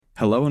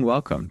Hello and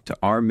welcome to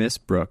Our Miss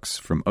Brooks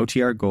from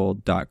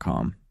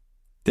OTRGold.com.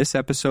 This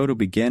episode will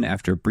begin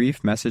after a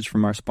brief message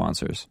from our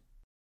sponsors.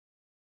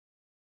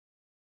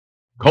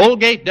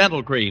 Colgate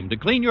Dental Cream to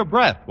clean your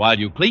breath while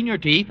you clean your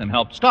teeth and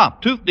help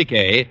stop tooth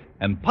decay,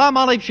 and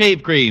Palmolive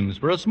Shave Creams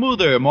for a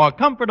smoother, more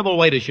comfortable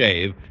way to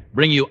shave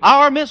bring you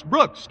Our Miss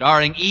Brooks,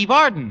 starring Eve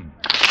Arden.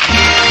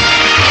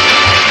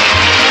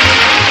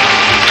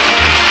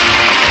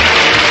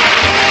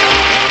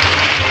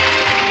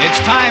 It's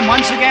time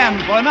once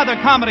again for another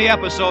comedy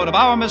episode of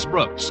Our Miss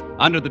Brooks,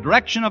 under the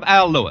direction of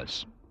Al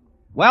Lewis.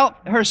 Well,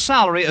 her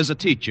salary as a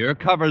teacher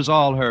covers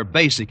all her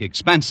basic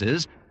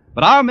expenses,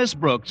 but our Miss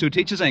Brooks, who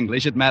teaches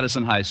English at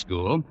Madison High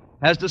School,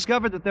 has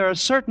discovered that there are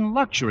certain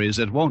luxuries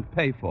it won't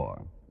pay for.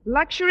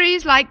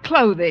 Luxuries like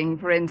clothing,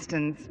 for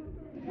instance.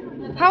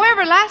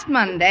 However, last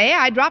Monday,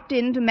 I dropped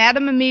into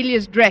Madame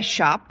Amelia's dress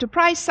shop to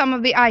price some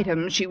of the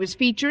items she was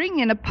featuring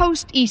in a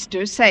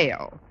post-Easter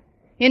sale.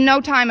 In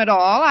no time at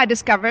all, I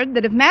discovered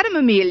that if Madame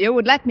Amelia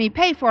would let me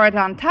pay for it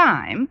on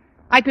time,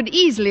 I could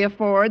easily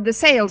afford the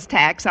sales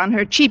tax on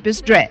her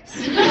cheapest dress.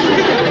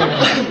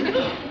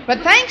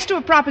 But thanks to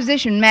a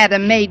proposition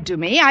Madame made to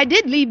me, I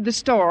did leave the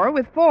store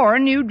with 4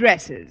 new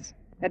dresses.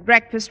 At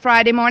breakfast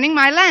Friday morning,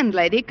 my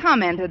landlady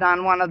commented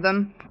on one of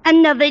them.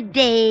 Another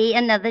day,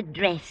 another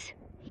dress.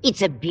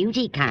 It's a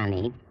beauty,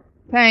 Connie.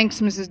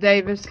 Thanks, Mrs.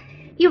 Davis.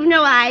 You've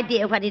no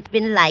idea what it's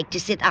been like to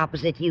sit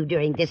opposite you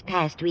during this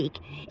past week.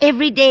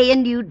 Every day a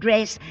new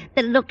dress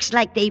that looks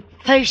like the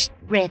first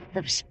breath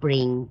of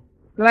spring.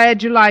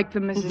 Glad you like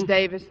them, Mrs.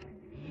 Davis.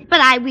 But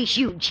I wish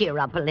you'd cheer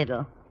up a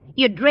little.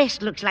 Your dress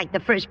looks like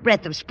the first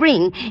breath of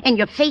spring, and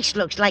your face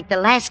looks like the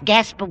last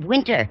gasp of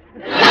winter.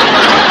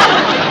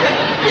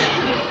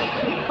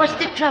 What's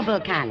the trouble,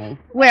 Connie?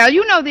 Well,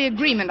 you know the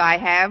agreement I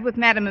have with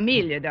Madame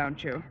Amelia,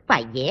 don't you?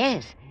 Why,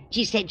 yes.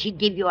 She said she'd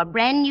give you a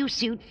brand new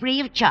suit free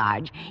of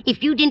charge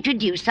if you'd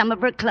introduce some of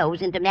her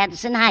clothes into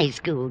Madison High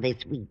School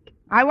this week.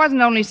 I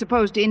wasn't only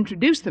supposed to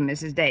introduce them,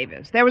 Mrs.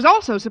 Davis. There was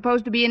also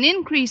supposed to be an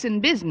increase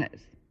in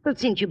business. But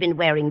since you've been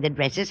wearing the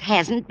dresses,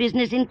 hasn't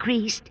business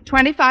increased?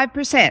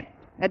 25%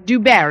 at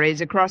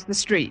DuBarry's across the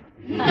street.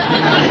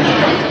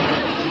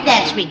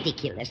 That's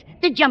ridiculous.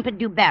 The jump at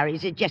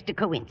DuBarry's is just a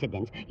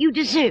coincidence. You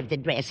deserve the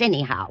dress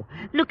anyhow.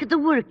 Look at the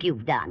work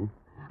you've done.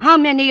 How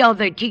many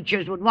other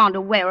teachers would want to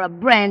wear a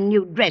brand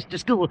new dress to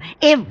school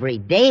every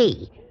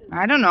day?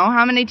 I don't know.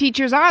 How many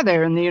teachers are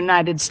there in the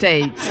United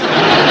States?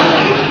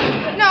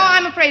 No,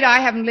 I'm afraid I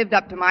haven't lived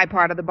up to my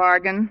part of the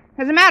bargain.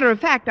 As a matter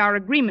of fact, our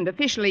agreement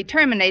officially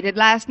terminated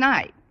last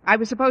night. I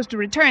was supposed to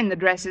return the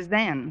dresses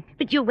then.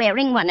 But you're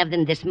wearing one of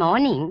them this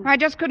morning. I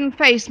just couldn't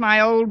face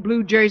my old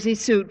blue jersey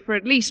suit for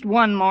at least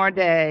one more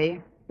day.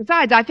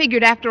 Besides, I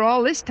figured after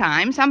all this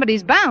time,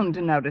 somebody's bound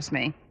to notice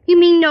me. You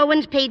mean no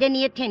one's paid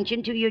any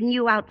attention to your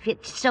new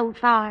outfits so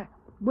far?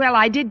 Well,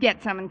 I did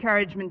get some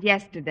encouragement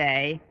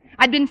yesterday.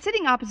 I'd been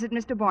sitting opposite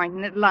Mr.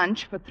 Boynton at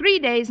lunch for 3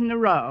 days in a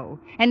row,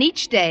 and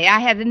each day I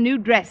had a new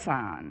dress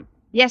on.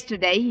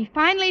 Yesterday, he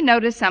finally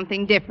noticed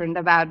something different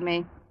about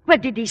me.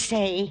 What did he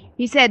say?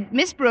 He said,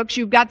 "Miss Brooks,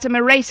 you've got some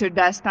eraser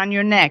dust on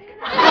your neck."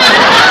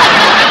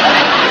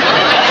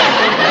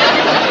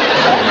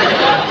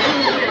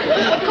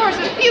 Of course,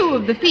 a few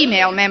of the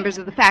female members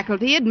of the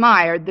faculty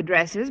admired the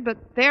dresses, but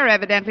they're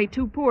evidently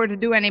too poor to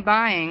do any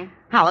buying.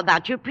 How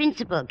about your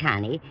principal,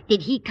 Connie?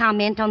 Did he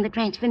comment on the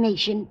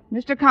transformation?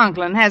 Mr.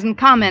 Conklin hasn't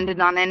commented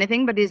on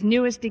anything but his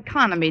newest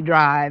economy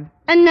drive.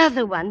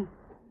 Another one?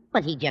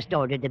 But he just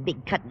ordered a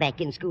big cutback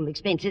in school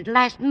expenses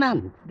last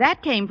month.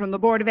 That came from the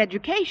Board of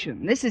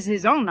Education. This is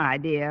his own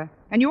idea,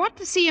 and you ought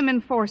to see him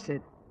enforce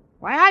it.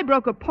 Why, I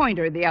broke a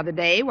pointer the other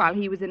day while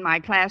he was in my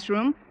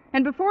classroom,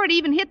 and before it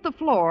even hit the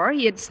floor,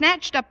 he had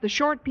snatched up the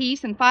short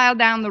piece and filed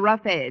down the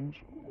rough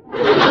edge.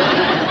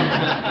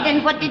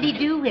 Then what did he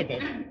do with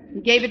it? He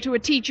gave it to a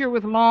teacher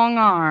with long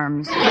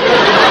arms.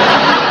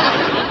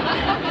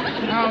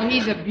 Oh,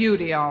 he's a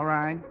beauty, all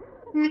right.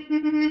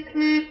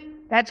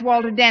 That's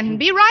Walter Denton.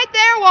 Be right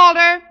there,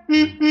 Walter.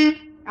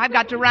 I've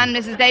got to run,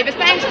 Mrs. Davis.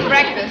 Thanks for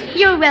breakfast.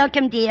 You're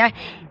welcome, dear.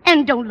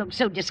 And don't look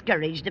so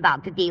discouraged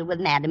about the deal with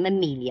Madame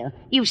Amelia.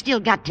 You've still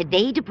got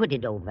today to put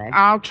it over.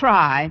 I'll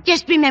try.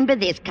 Just remember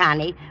this,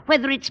 Connie.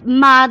 Whether it's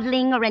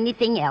modeling or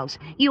anything else,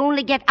 you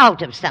only get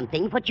out of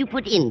something what you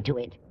put into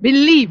it.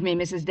 Believe me,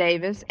 Mrs.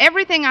 Davis,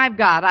 everything I've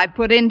got I've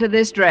put into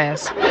this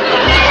dress.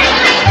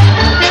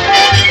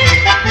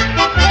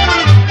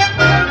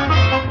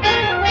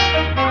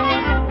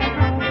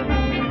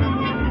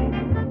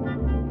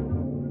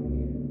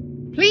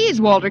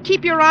 Please, Walter,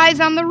 keep your eyes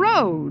on the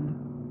road.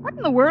 What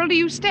in the world are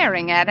you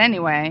staring at,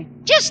 anyway?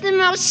 Just the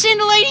most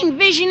scintillating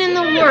vision in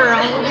the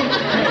world.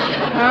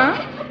 Huh?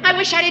 I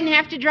wish I didn't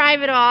have to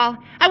drive at all.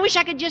 I wish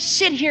I could just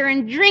sit here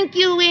and drink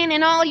you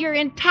in all your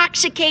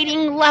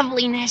intoxicating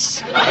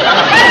loveliness. Well,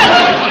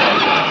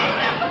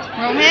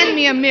 hand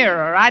me a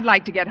mirror. I'd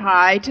like to get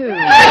high, too.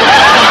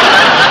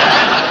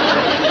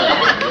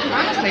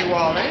 Honestly,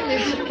 Walter,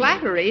 this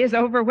flattery is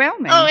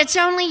overwhelming. Oh, it's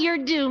only your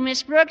due,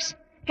 Miss Brooks.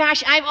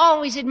 Gosh, I've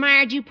always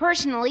admired you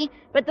personally,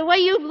 but the way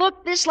you've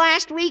looked this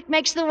last week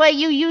makes the way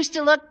you used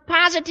to look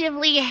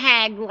positively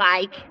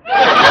hag-like.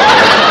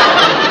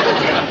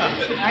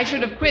 I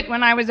should have quit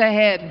when I was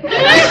ahead.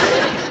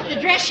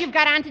 The dress you've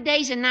got on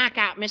today's a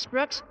knockout, Miss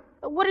Brooks.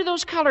 What are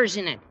those colors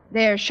in it?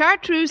 They're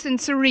chartreuse and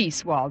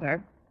cerise,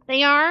 Walter.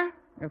 They are?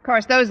 Of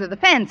course, those are the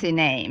fancy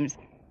names.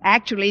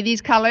 Actually,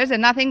 these colors are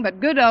nothing but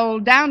good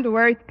old,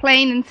 down-to-earth,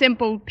 plain and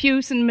simple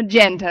puce and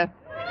magenta.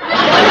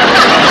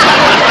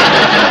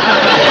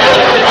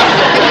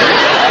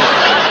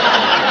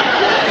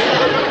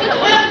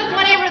 Well,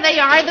 whatever they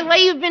are, the way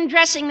you've been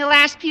dressing the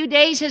last few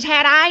days has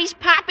had eyes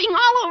popping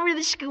all over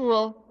the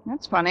school.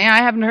 That's funny. I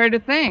haven't heard a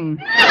thing.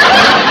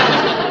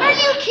 Are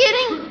you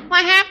kidding?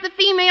 Why, half the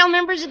female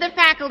members of the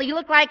faculty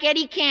look like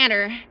Eddie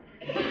Cantor.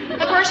 Of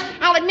course,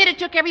 I'll admit it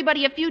took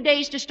everybody a few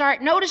days to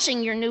start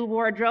noticing your new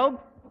wardrobe,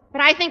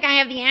 but I think I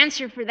have the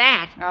answer for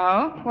that.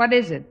 Oh? What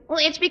is it? Well,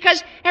 it's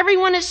because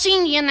everyone has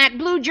seen you in that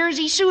blue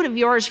jersey suit of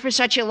yours for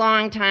such a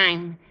long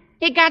time.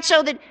 It got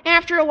so that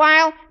after a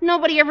while,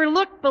 nobody ever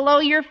looked below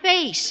your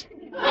face.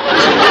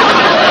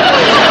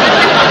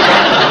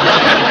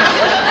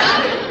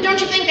 Don't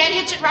you think that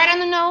hits it right on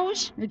the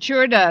nose? It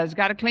sure does.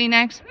 Got a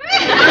Kleenex?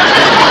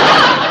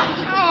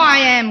 Oh, I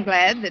am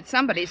glad that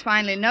somebody's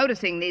finally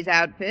noticing these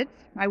outfits.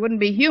 I wouldn't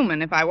be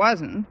human if I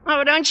wasn't.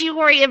 Oh, don't you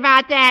worry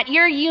about that.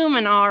 You're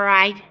human, all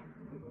right.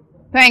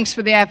 Thanks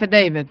for the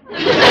affidavit.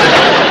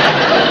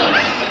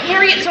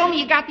 Harriet told me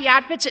you got the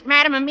outfits at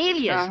Madame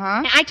Amelia's.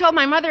 Uh-huh. I told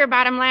my mother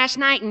about them last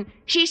night, and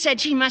she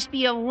said she must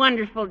be a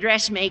wonderful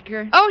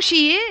dressmaker. Oh,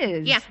 she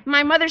is? Yeah,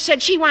 my mother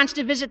said she wants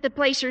to visit the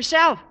place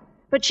herself,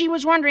 but she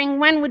was wondering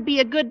when would be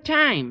a good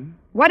time.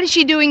 What is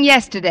she doing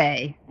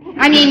yesterday?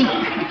 I mean,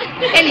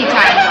 any time's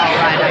all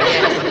right, I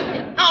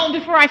guess. Oh,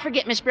 before I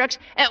forget, Miss Brooks,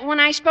 when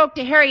I spoke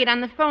to Harriet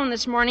on the phone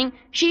this morning,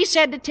 she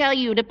said to tell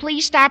you to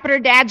please stop at her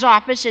dad's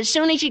office as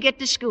soon as you get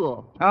to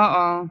school.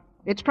 Uh-oh.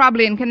 It's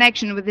probably in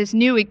connection with this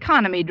new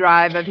economy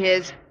drive of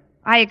his.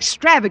 I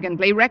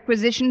extravagantly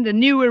requisitioned a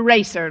new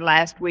eraser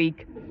last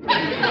week.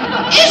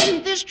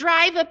 Isn't this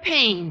drive a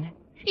pain?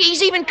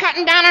 He's even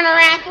cutting down on our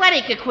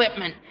athletic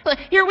equipment.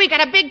 Here we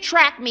got a big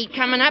track meet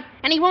coming up,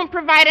 and he won't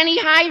provide any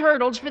high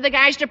hurdles for the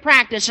guys to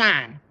practice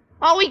on.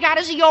 All we got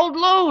is the old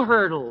low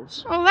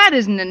hurdles. Well, that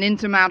isn't an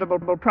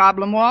insurmountable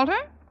problem, Walter.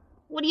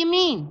 What do you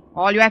mean?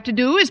 All you have to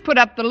do is put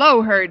up the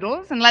low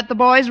hurdles and let the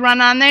boys run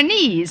on their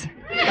knees.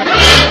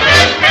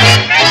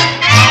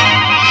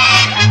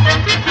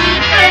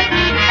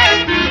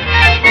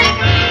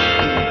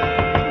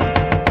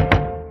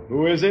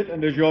 Who is it,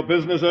 and is your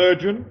business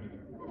urgent?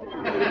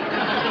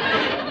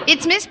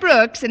 It's Miss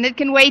Brooks, and it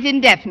can wait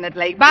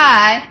indefinitely.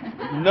 Bye.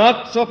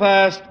 Not so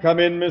fast. Come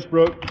in, Miss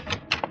Brooks.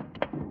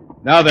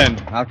 Now then,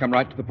 I'll come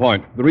right to the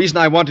point. The reason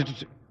I wanted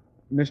to...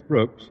 Miss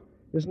Brooks,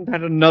 isn't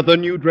that another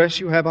new dress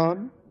you have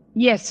on?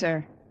 Yes,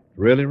 sir.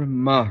 Really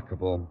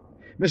remarkable.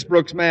 Miss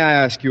Brooks, may I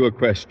ask you a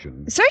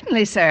question?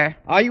 Certainly, sir.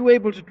 Are you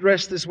able to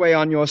dress this way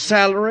on your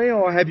salary,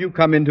 or have you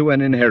come into an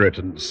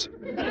inheritance?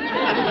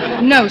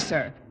 No,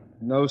 sir.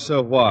 No,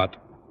 sir, what?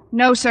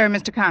 No, sir,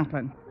 Mr.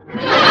 Conklin. I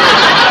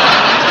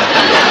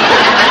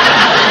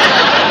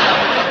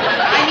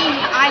mean,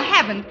 I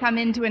haven't come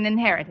into an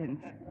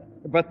inheritance.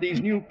 But these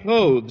new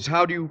clothes,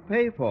 how do you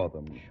pay for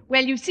them?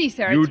 Well, you see,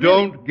 sir, You it's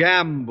really- don't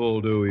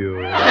gamble, do you?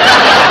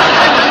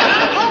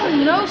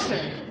 Oh, no,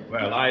 sir.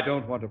 Well, I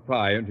don't want to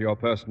pry into your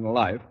personal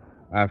life.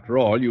 After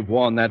all, you've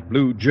worn that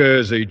blue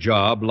jersey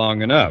job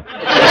long enough.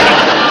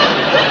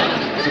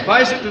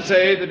 Suffice it to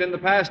say that in the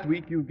past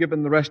week you've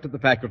given the rest of the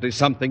faculty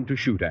something to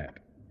shoot at.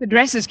 The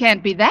dresses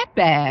can't be that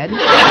bad.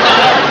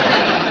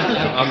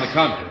 On the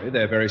contrary,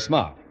 they're very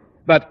smart.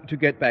 But to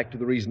get back to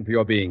the reason for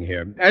your being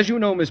here, as you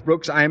know, Miss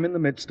Brooks, I am in the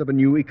midst of a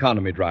new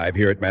economy drive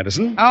here at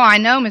Madison. Oh, I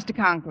know, Mr.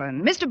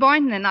 Conklin. Mr.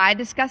 Boynton and I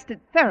discussed it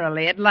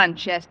thoroughly at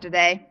lunch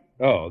yesterday.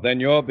 Oh, then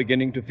you're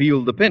beginning to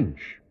feel the pinch.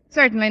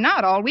 Certainly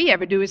not. All we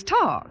ever do is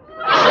talk.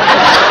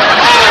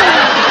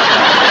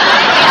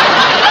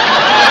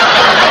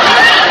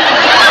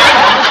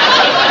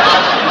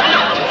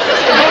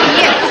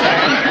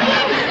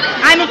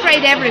 I'm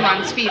afraid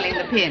everyone's feeling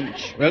the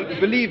pinch. Well,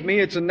 believe me,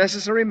 it's a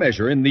necessary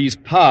measure in these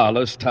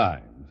parlous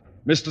times.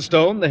 Mr.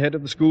 Stone, the head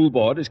of the school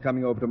board, is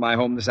coming over to my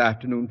home this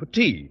afternoon for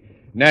tea.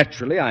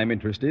 Naturally, I'm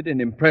interested in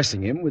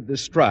impressing him with the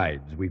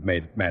strides we've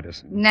made at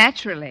Madison.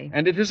 Naturally.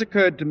 And it has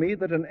occurred to me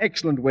that an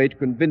excellent way to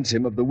convince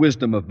him of the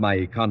wisdom of my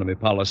economy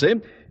policy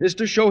is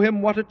to show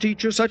him what a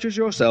teacher such as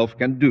yourself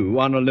can do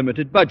on a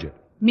limited budget.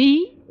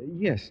 Me?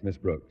 Yes, Miss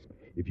Brooks.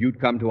 If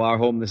you'd come to our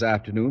home this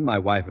afternoon, my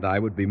wife and I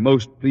would be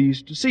most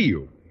pleased to see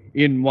you.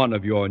 In one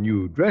of your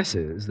new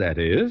dresses, that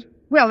is.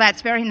 Well,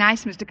 that's very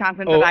nice, Mr.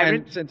 Conklin, Oh, but I...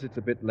 and since it's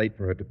a bit late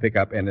for her to pick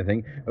up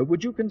anything,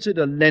 would you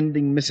consider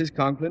lending Mrs.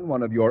 Conklin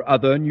one of your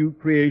other new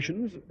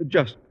creations?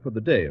 Just for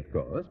the day, of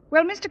course.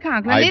 Well, Mr.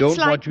 Conklin, I it's don't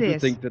like want you this. to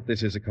think that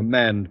this is a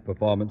command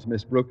performance,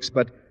 Miss Brooks,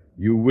 but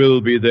you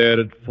will be there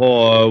at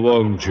 4,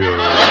 won't you?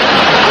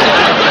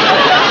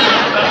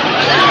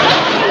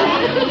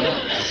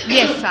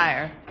 Yes,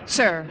 sire.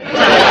 Sir.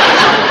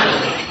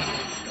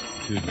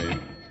 Excuse me.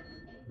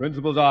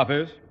 Principal's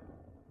office.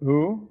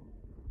 Who?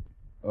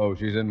 Oh,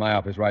 she's in my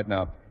office right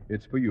now.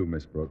 It's for you,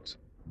 Miss Brooks.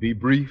 Be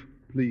brief,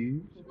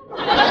 please.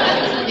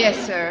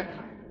 Yes, sir.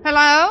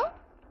 Hello?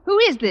 Who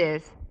is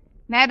this?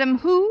 Madam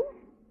who?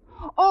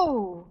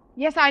 Oh,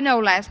 yes, I know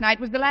last night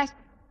was the last...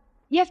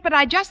 Yes, but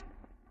I just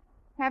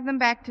have them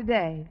back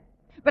today.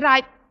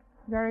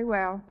 Very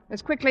well.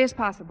 As quickly as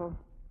possible.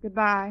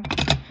 Goodbye.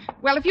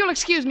 Well, if you'll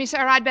excuse me, sir,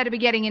 I'd better be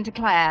getting into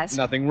class.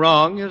 Nothing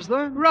wrong, is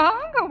there?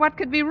 Wrong? Oh, what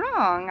could be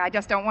wrong? I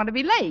just don't want to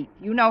be late.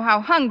 You know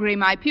how hungry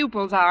my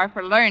pupils are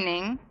for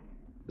learning.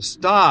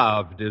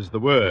 Starved is the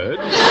word.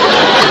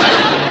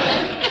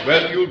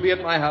 Well, you'll be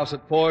at my house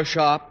at 4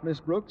 sharp,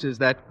 Miss Brooks. Is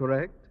that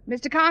correct?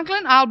 Mr.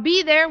 Conklin, I'll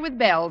be there with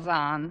bells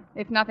on,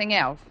 if nothing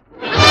else.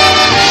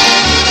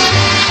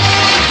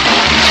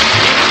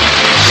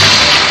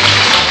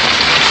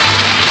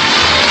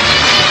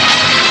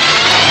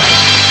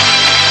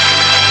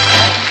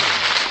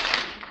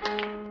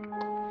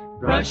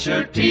 Brush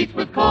your teeth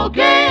with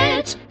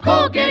Colgate.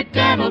 Colgate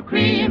Dental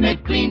Cream.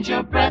 It cleans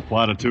your breath.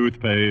 What a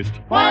toothpaste.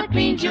 While it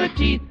cleans your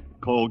teeth.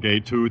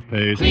 Colgate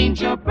toothpaste. Cleans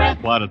your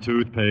breath. What a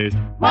toothpaste.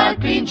 While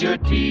it cleans your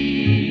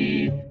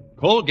teeth.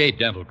 Colgate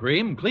Dental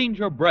Cream cleans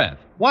your breath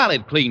while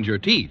it cleans your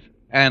teeth.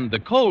 And the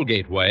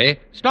Colgate Way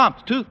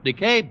stops tooth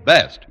decay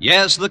best.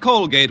 Yes, the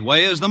Colgate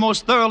Way is the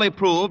most thoroughly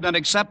proved and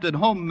accepted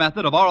home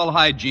method of oral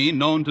hygiene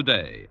known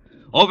today.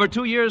 Over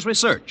 2 years'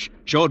 research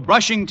showed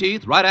brushing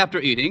teeth right after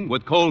eating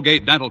with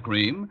Colgate Dental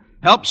Cream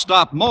helps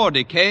stop more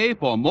decay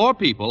for more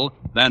people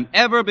than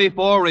ever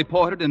before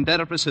reported in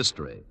dentifrice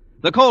history.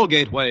 The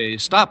Colgate Way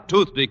stops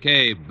tooth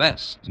decay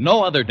best.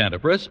 No other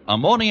dentifrice,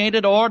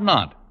 ammoniated or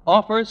not,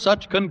 offers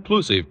such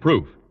conclusive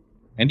proof.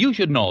 And you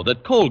should know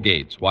that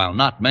Colgate's, while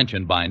not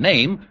mentioned by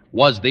name,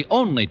 was the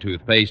only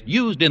toothpaste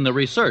used in the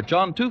research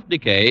on tooth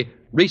decay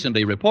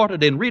recently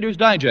reported in Reader's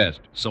Digest.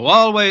 So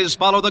always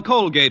follow the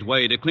Colgate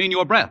Way to clean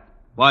your breath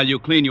while you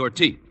clean your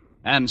teeth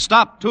and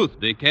stop tooth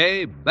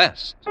decay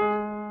best.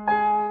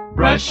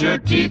 Brush your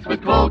teeth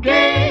with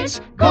Colgate.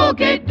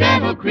 Colgate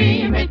Dental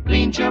Cream. It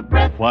cleans your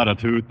breath. What a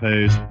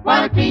toothpaste.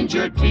 While it cleans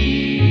your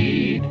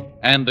teeth.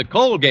 And the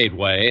Colgate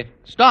Way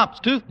stops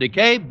tooth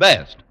decay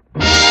best.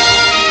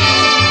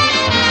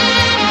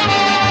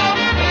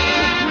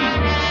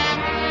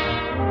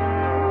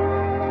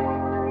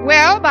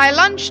 Well, by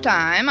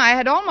lunchtime, I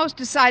had almost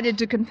decided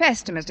to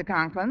confess to Mr.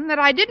 Conklin that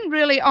I didn't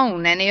really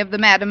own any of the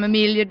Madame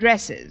Amelia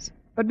dresses.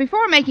 But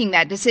before making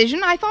that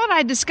decision, I thought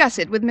I'd discuss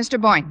it with Mr.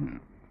 Boynton.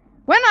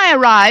 When I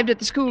arrived at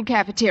the school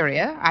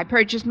cafeteria, I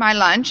purchased my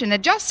lunch and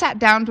had just sat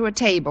down to a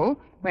table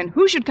when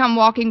who should come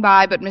walking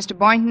by but Mr.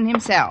 Boynton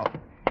himself.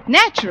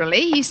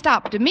 Naturally, he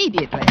stopped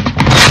immediately.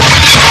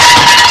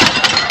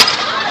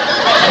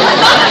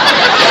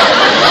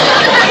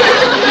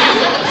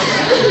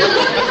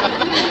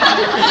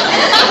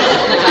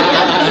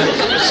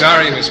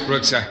 Sorry, Miss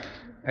Brooks.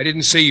 I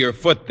didn't see your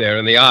foot there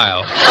in the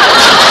aisle.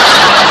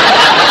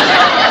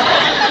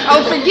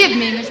 Oh, forgive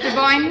me, Mr.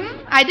 Boynton.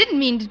 I didn't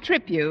mean to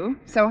trip you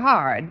so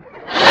hard.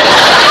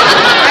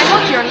 I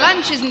hope your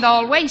lunch isn't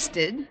all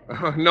wasted.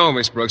 Oh, no,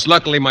 Miss Brooks.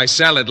 Luckily, my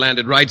salad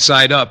landed right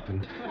side up,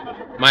 and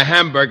my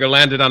hamburger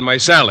landed on my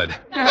salad.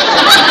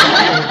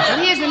 Well,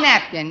 here's a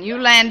napkin. You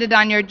landed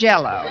on your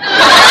Jell-O.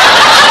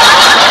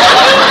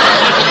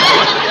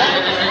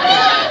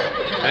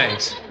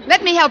 Thanks.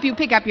 Let me help you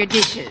pick up your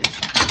dishes.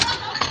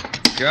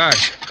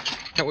 Gosh,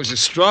 that was a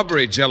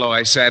strawberry Jell-O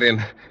I sat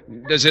in.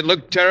 Does it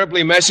look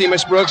terribly messy,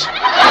 Miss Brooks? No,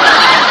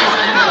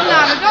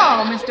 not at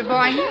all, Mr.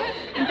 Boynton.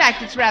 In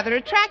fact, it's rather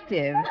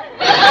attractive.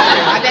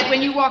 I bet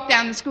when you walk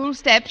down the school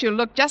steps, you'll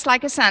look just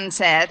like a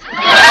sunset.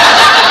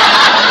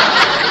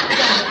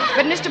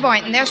 But, Mr.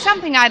 Boynton, there's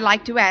something I'd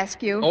like to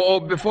ask you. Oh,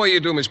 before you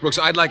do, Miss Brooks,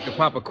 I'd like to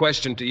pop a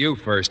question to you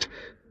first.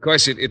 Of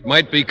course, it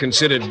might be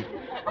considered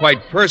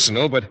quite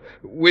personal, but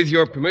with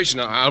your permission,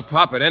 I'll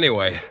pop it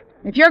anyway.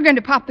 If you're going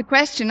to pop the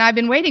question, I've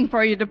been waiting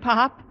for you to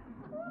pop.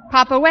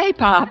 Pop away,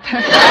 Pop.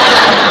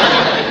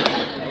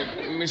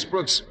 Miss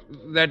Brooks,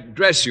 that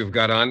dress you've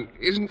got on,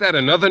 isn't that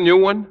another new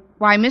one?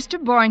 Why, Mr.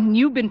 Boynton,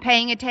 you've been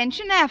paying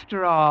attention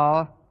after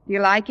all. Do you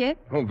like it?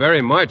 Oh,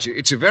 very much.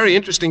 It's a very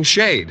interesting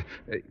shade.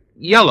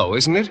 Yellow,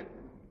 isn't it?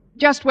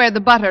 Just where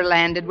the butter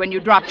landed when you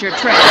dropped your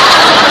tray.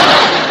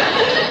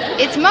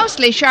 It's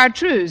mostly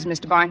chartreuse,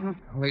 Mr. Boynton.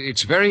 Well,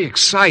 it's very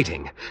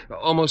exciting.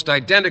 Almost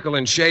identical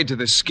in shade to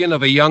the skin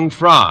of a young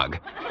frog.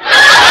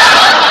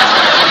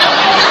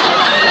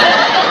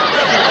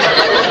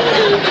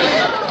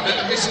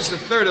 This is the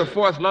third or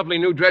fourth lovely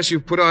new dress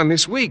you've put on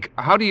this week.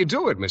 How do you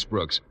do it, Miss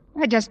Brooks?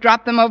 I just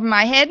drop them over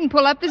my head and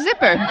pull up the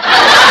zipper.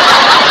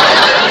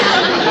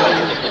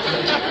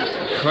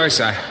 Of course,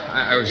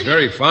 I was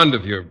very fond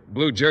of your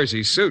blue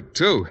jersey suit,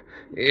 too.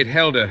 It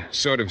held a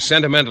sort of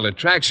sentimental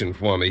attraction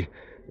for me.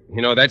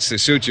 You know, that's the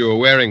suit you were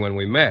wearing when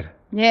we met.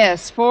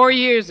 Yes, 4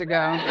 years ago.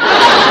 Well,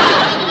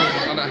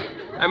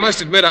 I must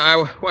admit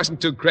I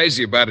wasn't too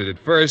crazy about it at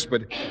first,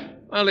 but,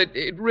 well,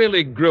 it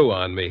really grew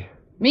on me.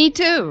 Me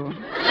too.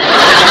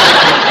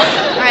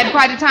 I had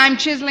quite a time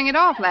chiseling it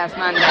off last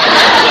Monday.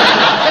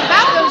 But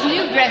about those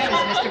new dresses,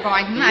 Mr.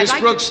 Boynton, Miss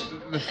Brooks,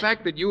 the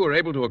fact that you were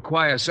able to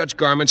acquire such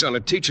garments on a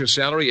teacher's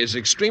salary is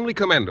extremely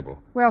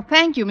commendable. Well,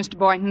 thank you, Mr.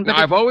 Boynton, but...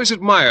 Now, I've always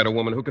admired a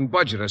woman who can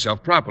budget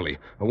herself properly.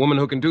 A woman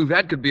who can do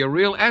that could be a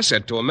real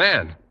asset to a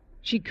man.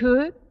 She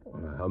could?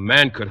 A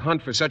man could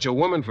hunt for such a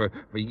woman for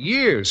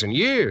years and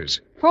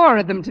years. 4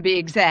 of them, to be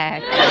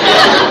exact.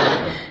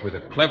 With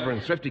a clever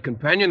and thrifty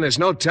companion, there's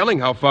no telling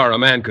how far a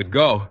man could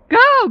go.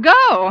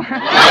 Go. Continue,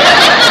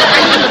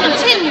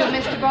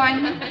 Mr.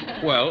 Boynton.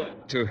 Well,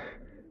 to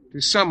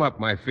sum up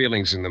my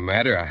feelings in the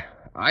matter,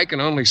 I can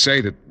only say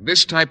that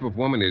this type of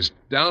woman is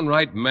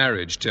downright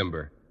marriage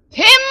timber.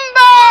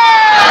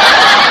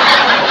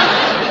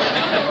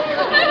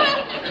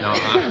 No,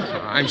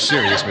 I'm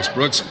serious, Miss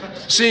Brooks.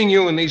 Seeing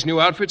you in these new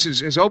outfits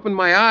has opened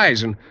my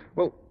eyes, and,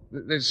 well,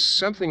 there's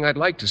something I'd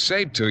like to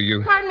say to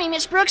you. Pardon me,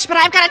 Miss Brooks, but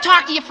I've got to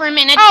talk to you for a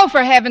minute. Oh,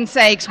 for heaven's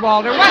sakes,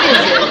 Walter, what is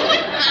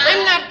it?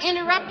 I'm not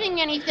interrupting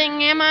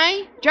anything, am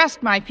I?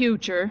 Just my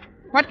future.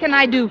 What can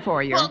I do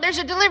for you? Well, there's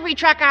a delivery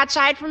truck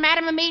outside from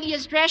Madame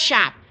Amelia's dress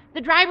shop.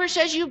 The driver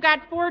says you've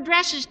got 4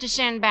 dresses to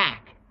send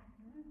back.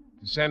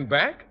 To send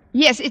back?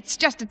 Yes, it's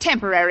just a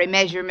temporary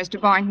measure,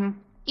 Mr. Boynton.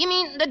 You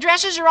mean the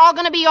dresses are all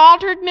going to be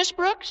altered, Miss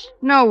Brooks?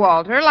 No,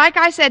 Walter. Like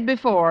I said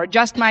before,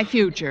 just my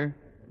future.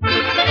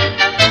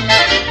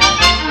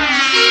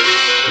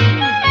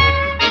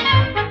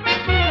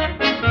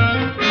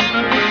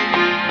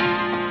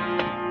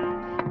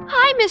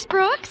 Hi, Miss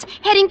Brooks.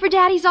 Heading for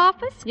Daddy's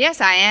office? Yes,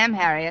 I am,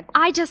 Harriet.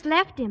 I just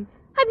left him.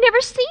 I've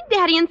never seen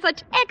Daddy in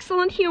such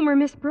excellent humor,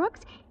 Miss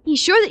Brooks. He's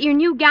sure that your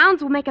new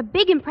gowns will make a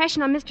big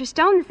impression on Mr.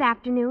 Stone this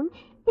afternoon.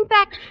 In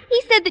fact,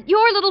 he said that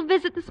your little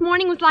visit this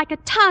morning was like a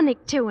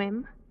tonic to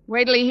him.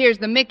 Wait till he hears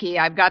the Mickey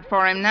I've got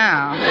for him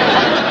now.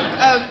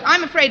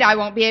 I'm afraid I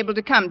won't be able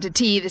to come to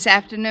tea this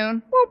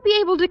afternoon. Won't be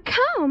able to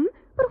come?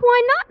 But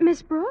why not,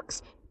 Miss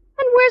Brooks?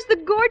 And where's the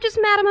gorgeous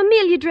Madame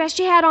Amelia dress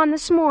you had on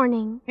this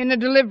morning? In a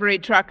delivery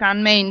truck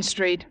on Main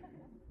Street.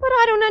 But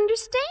I don't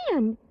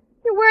understand.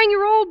 You're wearing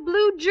your old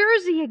blue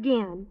jersey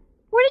again.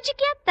 Where did you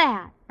get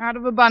that? Out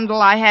of a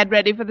bundle I had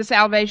ready for the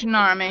Salvation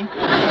Army.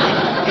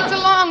 It's a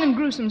long and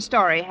gruesome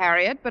story,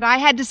 Harriet, but I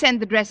had to send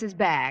the dresses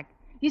back.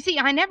 You see,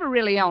 I never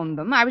really owned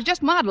them. I was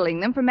just modeling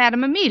them for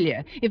Madame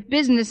Amelia. If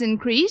business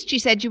increased, she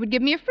said she would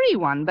give me a free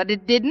one, but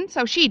it didn't,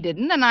 so she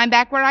didn't, and I'm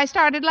back where I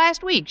started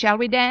last week. Shall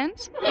we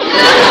dance?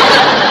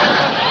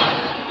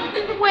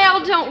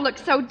 Well, don't look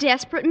so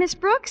desperate, Miss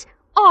Brooks.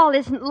 All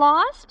isn't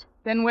lost.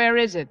 Then where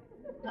is it?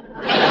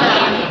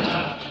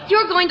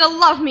 You're going to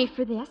love me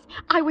for this.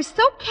 I was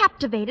so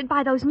captivated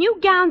by those new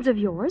gowns of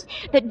yours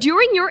that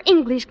during your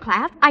English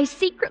class, I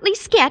secretly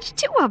sketched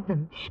 2 of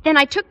them. Then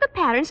I took the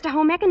patterns to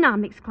home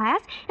economics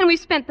class, and we've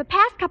spent the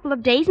past couple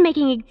of days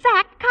making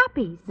exact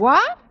copies.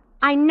 What?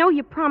 I know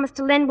you promised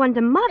to lend one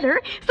to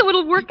Mother, so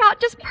it'll work out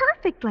just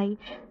perfectly.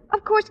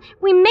 Of course,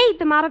 we made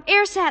them out of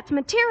ersatz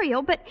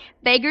material, but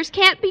beggars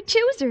can't be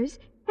choosers.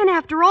 And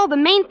after all, the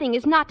main thing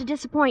is not to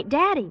disappoint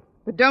Daddy.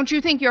 But don't you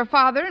think your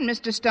father and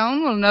Mr.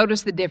 Stone will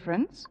notice the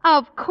difference?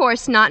 Of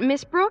course not,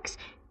 Miss Brooks.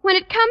 When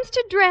it comes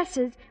to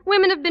dresses,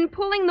 women have been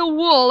pulling the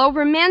wool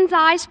over men's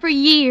eyes for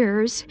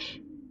years.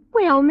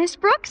 Well, Miss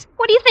Brooks,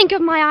 what do you think of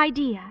my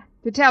idea?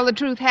 To tell the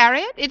truth,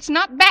 Harriet, it's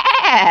not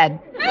bad.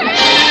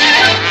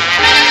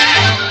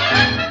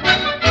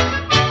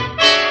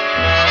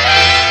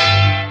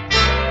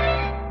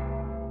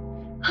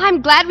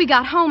 I'm glad we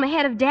got home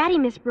ahead of Daddy,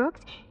 Miss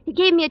Brooks. It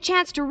gave me a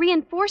chance to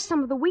reinforce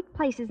some of the weak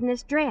places in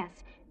this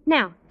dress.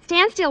 Now,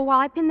 stand still while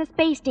I pin this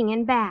basting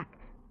in back.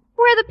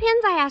 Where are the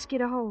pins I asked you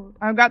to hold?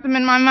 I've got them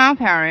in my mouth,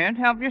 Harriet.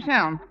 Help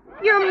yourself.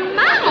 Your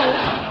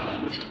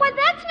mouth? Why,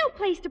 that's no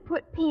place to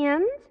put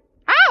pins.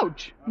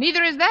 Ouch!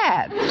 Neither is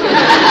that.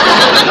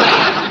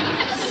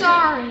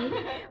 Sorry.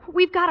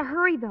 We've got to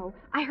hurry, though.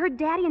 I heard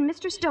Daddy and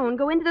Mr. Stone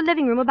go into the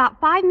living room about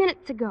 5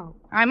 minutes ago.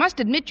 I must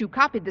admit you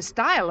copied the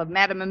style of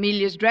Madame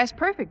Amelia's dress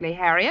perfectly,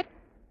 Harriet.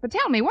 But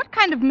tell me, what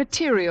kind of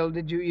material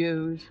did you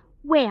use?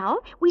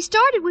 Well, we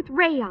started with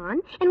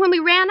rayon, and when we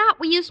ran out,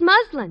 we used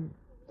muslin.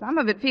 Some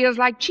of it feels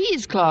like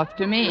cheesecloth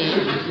to me.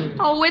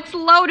 Oh, it's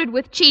loaded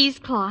with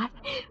cheesecloth.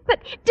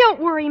 But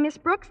don't worry, Miss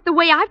Brooks. The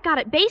way I've got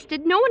it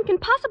basted, no one can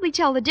possibly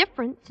tell the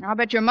difference. I'll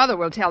bet your mother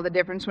will tell the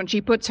difference when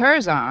she puts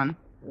hers on.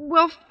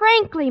 Well,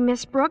 frankly,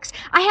 Miss Brooks,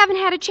 I haven't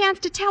had a chance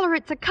to tell her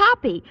it's a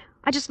copy.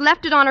 I just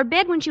left it on her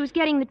bed when she was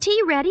getting the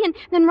tea ready and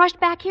then rushed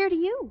back here to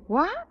you.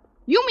 What?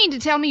 You mean to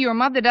tell me your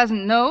mother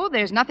doesn't know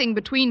there's nothing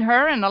between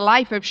her and a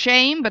life of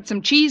shame but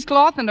some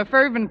cheesecloth and a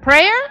fervent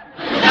prayer?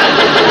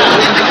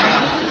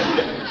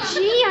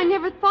 Gee, I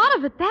never thought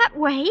of it that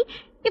way.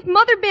 If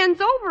Mother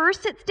bends over or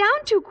sits down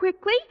too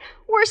quickly,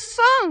 we're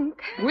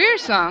sunk. We're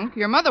sunk?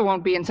 Your mother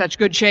won't be in such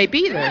good shape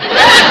either.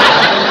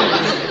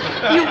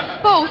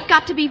 You've both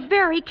got to be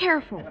very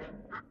careful.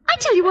 I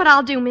tell you what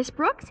I'll do, Miss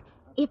Brooks.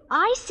 If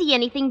I see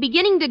anything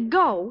beginning to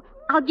go,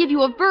 I'll give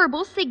you a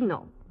verbal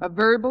signal. A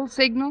verbal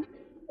signal?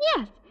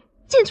 Yes.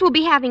 Since we'll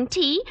be having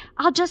tea,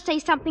 I'll just say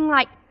something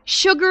like,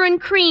 Sugar and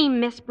cream,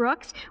 Miss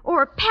Brooks,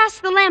 or pass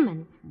the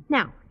lemon.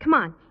 Now, come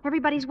on.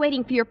 Everybody's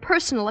waiting for your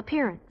personal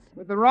appearance.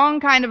 With the wrong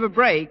kind of a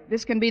break,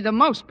 this can be the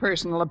most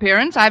personal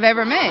appearance I've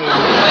ever made.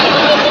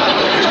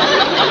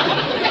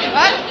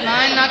 But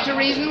mind not to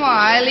reason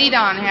why. Lead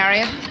on,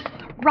 Harriet.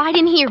 Right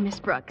in here, Miss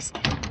Brooks.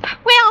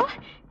 Well,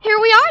 here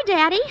we are,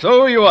 Daddy.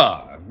 So you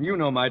are. You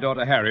know my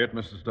daughter Harriet,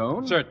 Mr.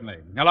 Stone. Certainly.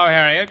 Hello,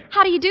 Harriet.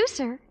 How do you do,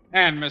 sir?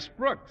 And Miss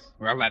Brooks.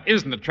 Well, that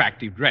is an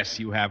attractive dress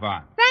you have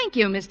on. Thank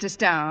you, Mr.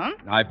 Stone.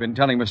 I've been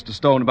telling Mr.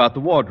 Stone about the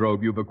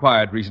wardrobe you've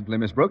acquired recently,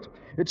 Miss Brooks.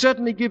 It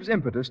certainly gives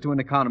impetus to an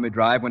economy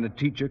drive when a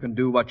teacher can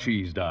do what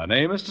she's done,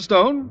 eh, Mr.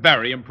 Stone?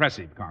 Very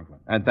impressive, Conklin.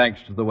 And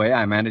thanks to the way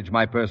I manage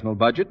my personal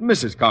budget,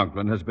 Mrs.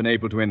 Conklin has been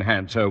able to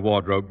enhance her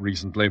wardrobe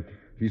recently.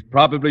 She's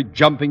probably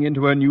jumping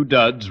into her new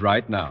duds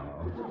right now.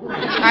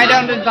 I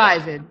don't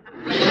advise it.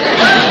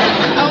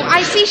 Oh,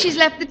 I see she's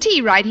left the tea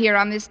right here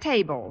on this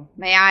table.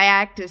 May I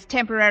act as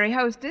temporary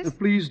hostess?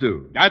 Please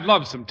do. I'd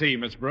love some tea,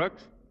 Miss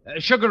Brooks.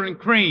 Sugar and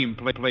cream,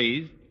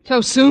 please. So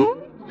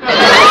soon?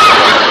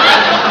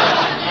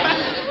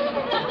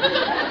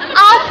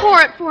 I'll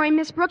pour it for him,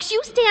 Miss Brooks.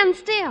 You stand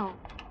still.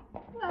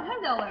 Well,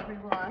 hello,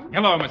 everyone.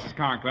 Hello, Mrs.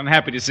 Conklin.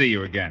 Happy to see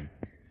you again.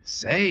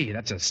 Say,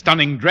 that's a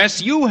stunning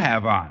dress you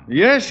have on.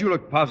 Yes, you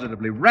look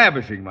positively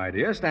ravishing, my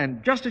dear.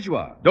 Stand just as you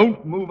are.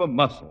 Don't move a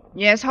muscle.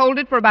 Yes, hold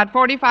it for about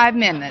 45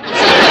 minutes.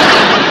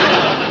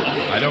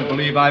 I don't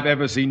believe I've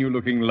ever seen you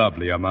looking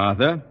lovelier,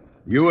 Martha.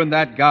 You and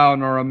that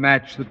gown are a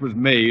match that was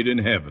made in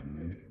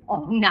heaven.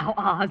 Oh, now,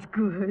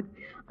 Osgood.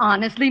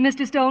 Honestly,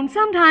 Mr. Stone,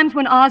 sometimes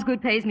when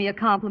Osgood pays me a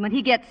compliment,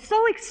 he gets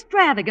so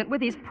extravagant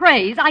with his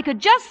praise, I could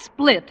just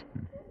split.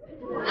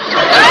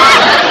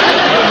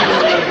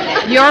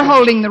 You're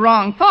holding the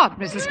wrong thought,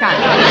 Mrs.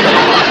 Conklin.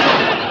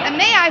 And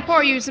may I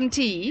pour you some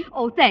tea?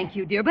 Oh, thank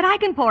you, dear, but I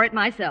can pour it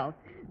myself.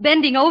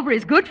 Bending over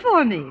is good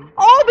for me.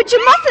 Oh, but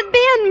you mustn't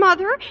bend,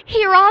 Mother.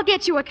 Here, I'll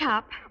get you a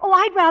cup. Oh,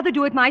 I'd rather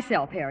do it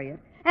myself, Harriet.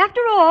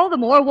 After all, the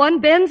more one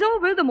bends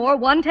over, the more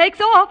one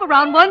takes off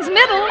around one's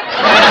middle.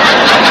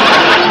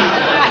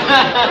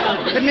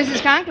 But,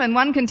 Mrs. Conklin,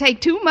 one can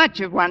take too much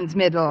of one's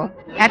middle.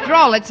 After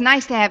all, it's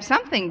nice to have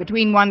something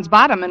between one's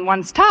bottom and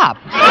one's top.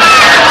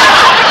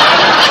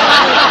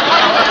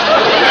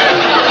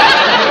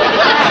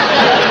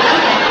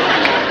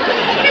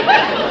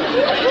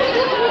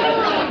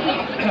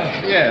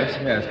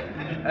 Yes.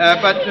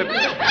 But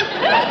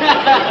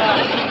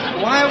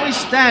why are we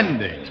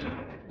standing?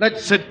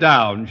 Let's sit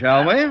down,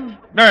 shall we?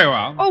 Very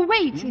well. Oh,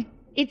 wait.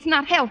 It's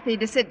not healthy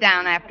to sit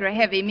down after a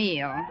heavy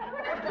meal.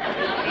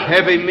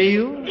 Heavy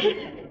meal?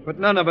 But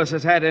none of us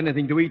has had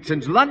anything to eat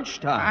since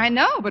lunchtime. I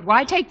know, but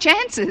why take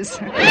chances?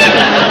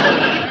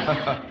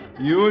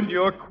 You and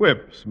your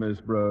quips, Miss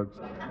Brooks.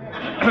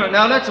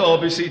 Now, let's all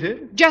be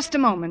seated. Just a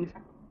moment.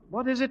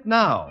 What is it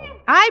now?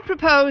 I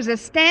propose a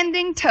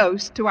standing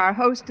toast to our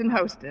host and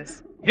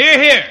hostess.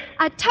 Hear, hear.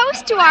 A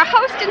toast to our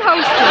host and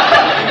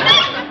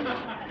hostess.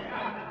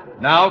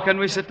 Now can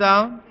we sit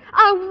down?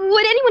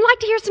 Would anyone like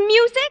to hear some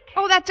music?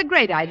 Oh, that's a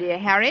great idea,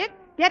 Harriet.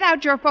 Get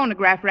out your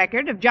phonograph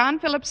record of John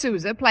Philip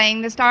Sousa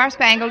playing the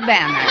Star-Spangled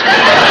Banner.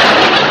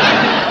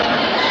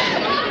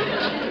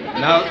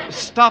 Now,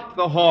 stop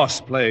the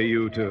horseplay,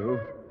 you two.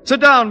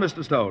 Sit down,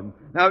 Mr. Stone.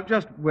 Now,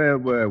 just where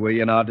were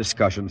we in our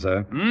discussion,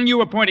 sir? You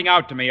were pointing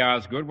out to me,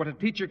 Osgood, what a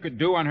teacher could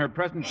do on her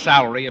present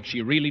salary if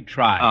she really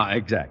tried.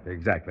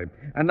 Exactly.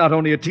 And not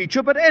only a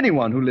teacher, but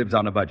anyone who lives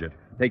on a budget.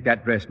 Take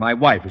that dress my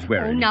wife is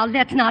wearing. Oh, now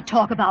let's not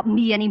talk about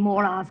me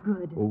anymore,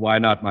 Osgood. Well, why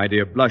not, my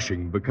dear?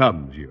 Blushing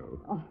becomes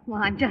you. Oh,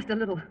 well, I'm just a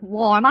little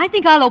warm. I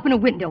think I'll open a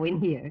window in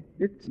here.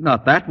 It's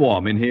not that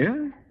warm in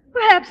here.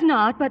 Perhaps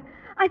not, but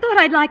I thought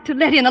I'd like to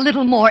let in a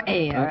little more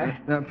air.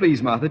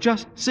 Please, Martha,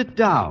 just sit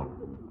down.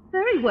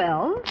 Very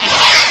well.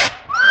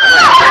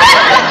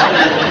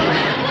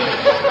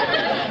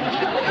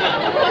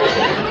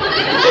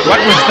 What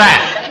was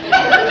that?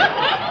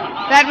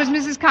 That was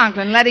Mrs.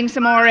 Conklin letting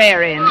some more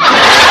air in.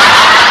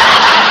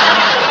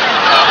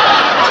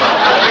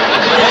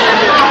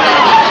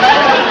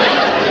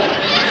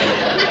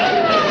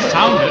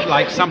 Sounded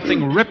like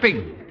something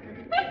ripping.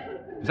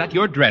 Is that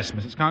your dress,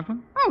 Mrs.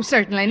 Conklin? Oh,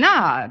 certainly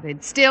not.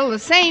 It's still the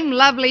same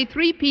lovely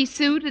three-piece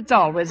suit it's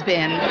always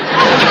been.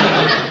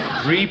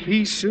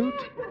 Three-piece suit?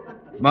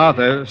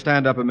 Martha,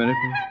 stand up a minute.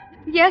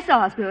 Yes,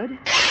 Osgood.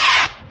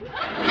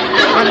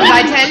 What did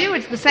I tell you?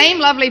 It's the same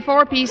lovely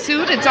four-piece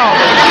suit it's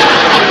always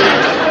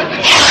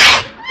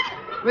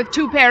been. With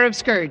two pair of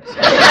skirts.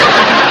 Gracious,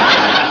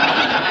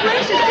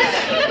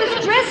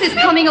 this dress is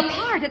coming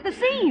apart at the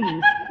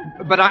seams.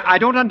 But I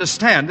don't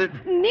understand.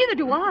 Neither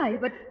do I,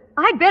 but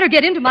I'd better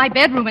get into my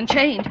bedroom and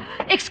change.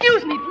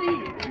 Excuse me,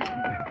 please.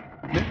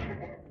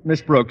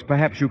 Miss Brooks,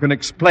 perhaps you can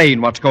explain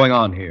what's going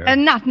on here.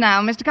 Not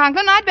now, Mr.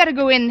 Conklin. I'd better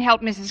go in and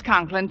help Mrs.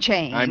 Conklin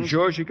change. I'm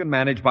sure she can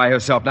manage by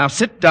herself. Now,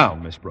 sit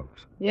down, Miss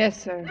Brooks.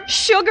 Yes, sir.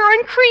 Sugar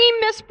and cream,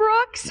 Miss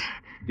Brooks.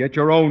 Get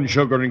your own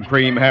sugar and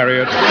cream,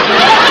 Harriet.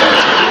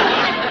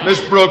 Miss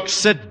Brooks,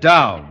 sit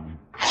down.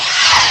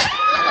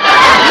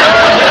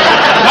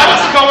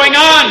 What's going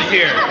on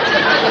here?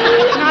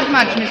 Not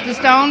much, Mr.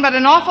 Stone, but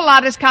an awful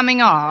lot is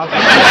coming off.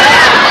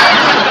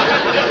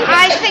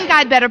 I think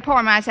I'd better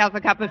pour myself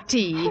a cup of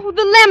tea. Oh,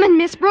 the lemon,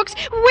 Miss Brooks.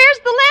 Where's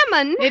the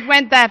lemon? It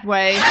went that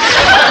way.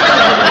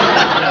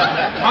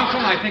 Uncle,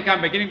 I think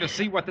I'm beginning to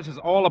see what this is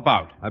all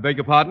about. I beg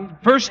your pardon?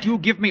 First, you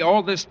give me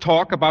all this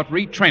talk about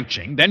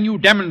retrenching. Then you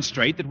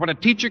demonstrate that what a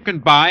teacher can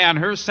buy on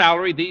her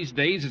salary these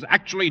days is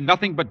actually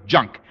nothing but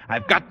junk.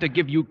 I've got to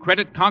give you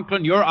credit,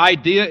 Conklin. Your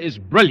idea is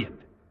brilliant.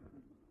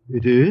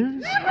 It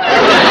is?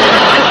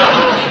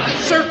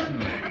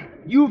 Certainly.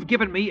 You've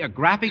given me a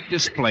graphic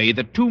display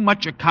that too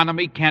much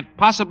economy can't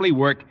possibly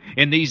work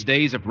in these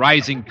days of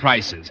rising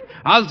prices.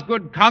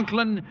 Osgood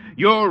Conklin,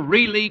 you're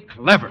really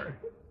clever.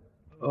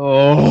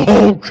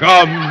 Oh,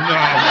 come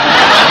now.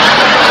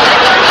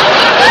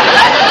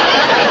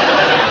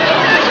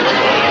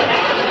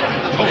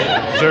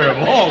 Don't deserve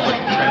all the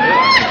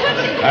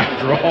credit.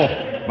 After all,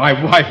 my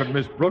wife and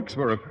Miss Brooks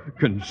were of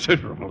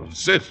considerable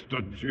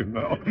assistance, you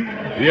know.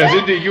 Yes,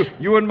 indeed.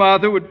 You and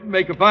Martha would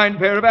make a fine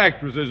pair of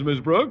actresses, Miss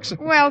Brooks.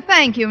 Well,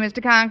 thank you,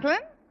 Mr. Conklin.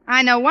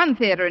 I know one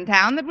theater in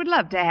town that would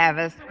love to have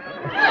us.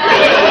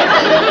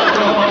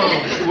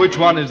 Oh, which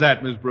one is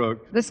that, Miss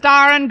Brooks? The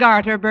Star and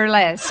Garter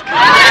Burlesque.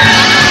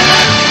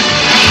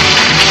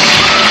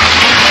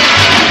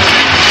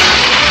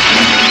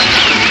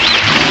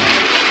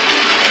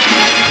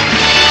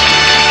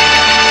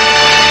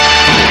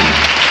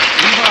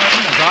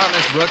 Our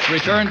Miss Brooks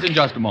returns in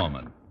just a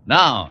moment.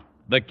 Now,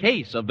 the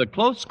case of the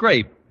close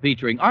scrape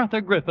featuring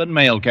Arthur Griffin,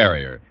 mail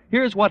carrier.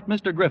 Here's what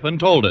Mr. Griffin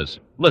told us.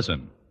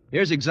 Listen.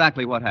 Here's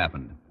exactly what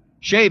happened.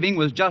 Shaving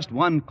was just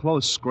one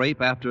close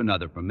scrape after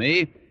another for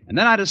me, and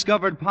then I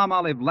discovered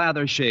Palmolive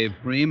Lather Shave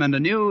Cream and a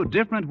new,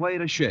 different way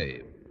to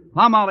shave.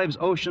 Palmolive's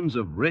oceans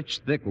of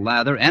rich, thick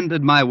lather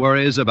ended my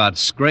worries about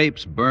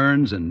scrapes,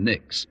 burns, and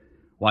nicks.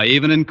 Why,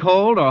 even in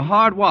cold or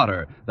hard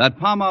water, that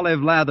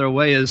Palmolive Lather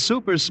way is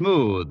super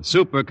smooth,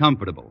 super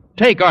comfortable.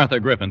 Take Arthur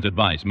Griffin's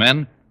advice,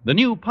 men. The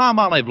new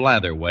Palmolive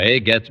Lather way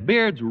gets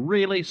beards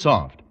really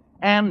soft,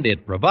 and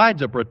it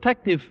provides a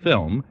protective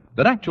film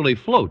that actually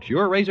floats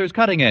your razor's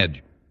cutting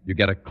edge. You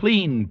get a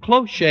clean,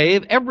 close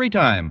shave every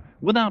time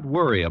without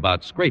worry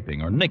about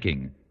scraping or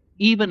nicking,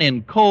 even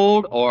in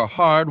cold or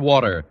hard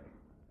water.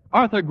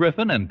 Arthur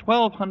Griffin and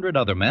 1,200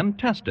 other men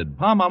tested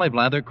Palmolive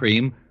Lather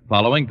Cream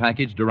following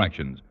package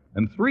directions,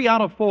 and 3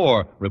 out of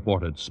 4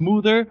 reported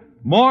smoother,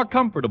 more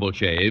comfortable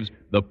shaves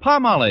the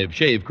Palmolive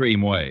Shave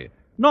Cream way,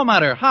 no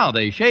matter how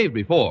they shaved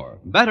before.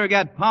 Better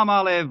get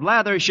Palmolive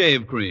Lather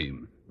Shave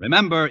Cream.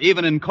 Remember,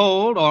 even in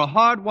cold or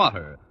hard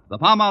water, the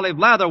Palmolive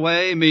Lather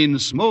way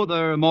means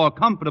smoother, more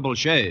comfortable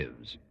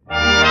shaves.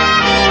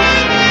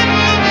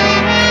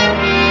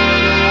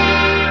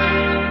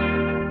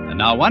 And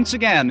now, once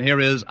again, here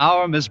is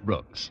our Miss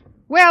Brooks.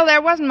 Well,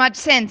 there wasn't much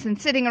sense in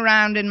sitting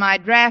around in my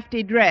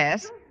drafty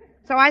dress,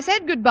 so I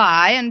said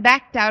goodbye and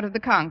backed out of the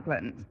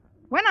Conklins.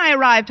 When I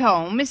arrived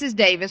home, Mrs.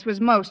 Davis was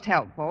most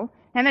helpful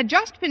and had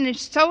just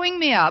finished sewing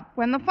me up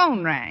when the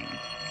phone rang.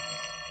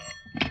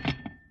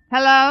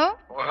 Hello?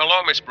 Oh,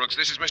 hello, Miss Brooks.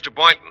 This is Mr.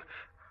 Boynton.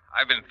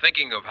 I've been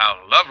thinking of how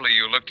lovely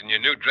you looked in your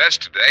new dress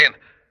today, and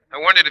I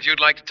wondered if you'd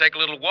like to take a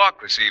little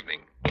walk this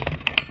evening.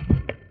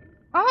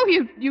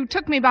 Oh, you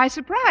took me by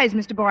surprise,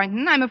 Mr.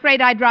 Boynton. I'm afraid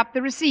I dropped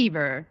the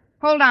receiver.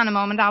 Hold on a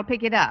moment. I'll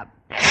pick it up.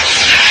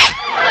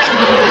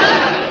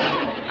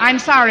 I'm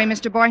sorry,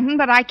 Mr. Boynton,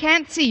 but I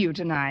can't see you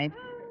tonight.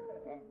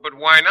 But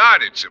why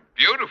not? It's a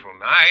beautiful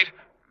night.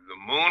 The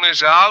moon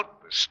is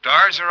out. The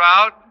stars are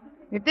out.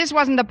 If this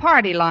wasn't a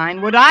party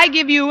line, would I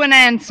give you an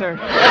answer?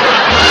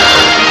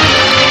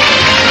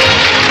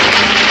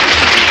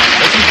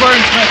 This is Vern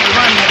Smith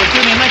reminding you to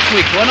tune in next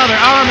week to another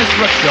Our Miss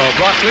Brooks show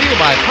brought to you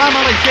by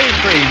Palmolive Shave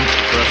Creams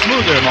for a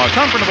smoother, more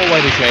comfortable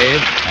way to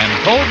shave, and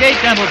Colgate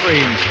Dental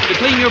Creams to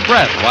clean your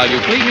breath while you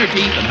clean your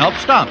teeth and help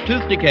stop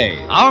tooth decay.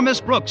 Our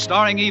Miss Brooks,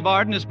 starring Eve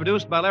Arden, is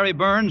produced by Larry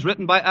Burns,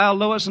 written by Al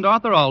Lewis and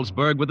Arthur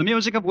Alsberg, with the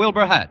music of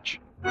Wilbur Hatch.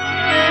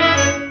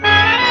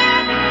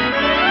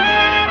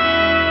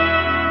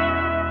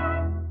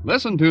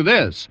 Listen to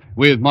this.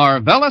 With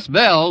Marvelous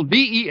Vel,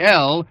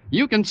 V-E-L,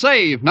 you can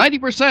save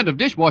 90% of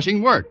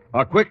dishwashing work.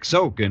 A quick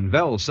soak in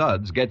Vel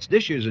Suds gets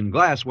dishes and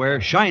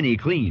glassware shiny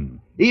clean.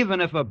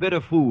 Even if a bit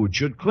of food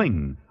should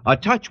cling, a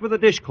touch with a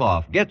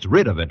dishcloth gets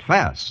rid of it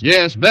fast.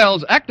 Yes,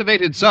 Vel's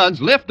activated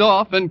suds lift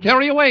off and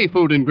carry away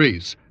food and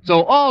grease.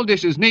 So all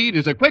dishes need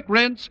is a quick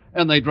rinse,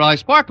 and they dry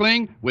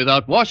sparkling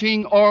without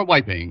washing or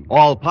wiping.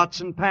 All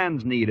pots and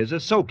pans need is a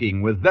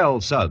soaking with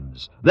Vel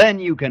Suds. Then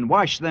you can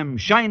wash them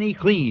shiny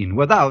clean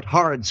without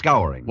hard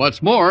scouring.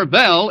 What's more,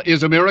 Vel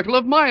is a miracle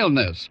of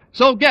mildness.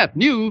 So get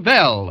new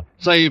Vel.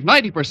 Save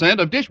 90%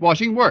 of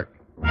dishwashing work.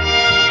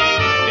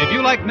 If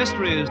you like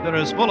mysteries that are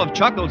as full of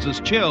chuckles as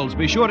chills,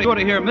 be sure to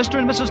hear Mr.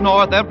 and Mrs.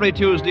 North every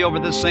Tuesday over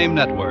this same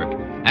network.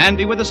 And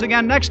be with us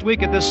again next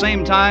week at this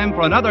same time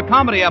for another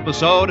comedy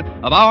episode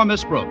of Our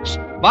Miss Brooks.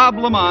 Bob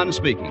Lamont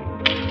speaking.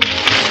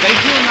 Stay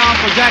tuned now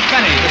for Jack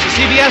Benny. This is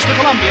CBS, the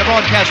Columbia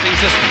Broadcasting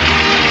System.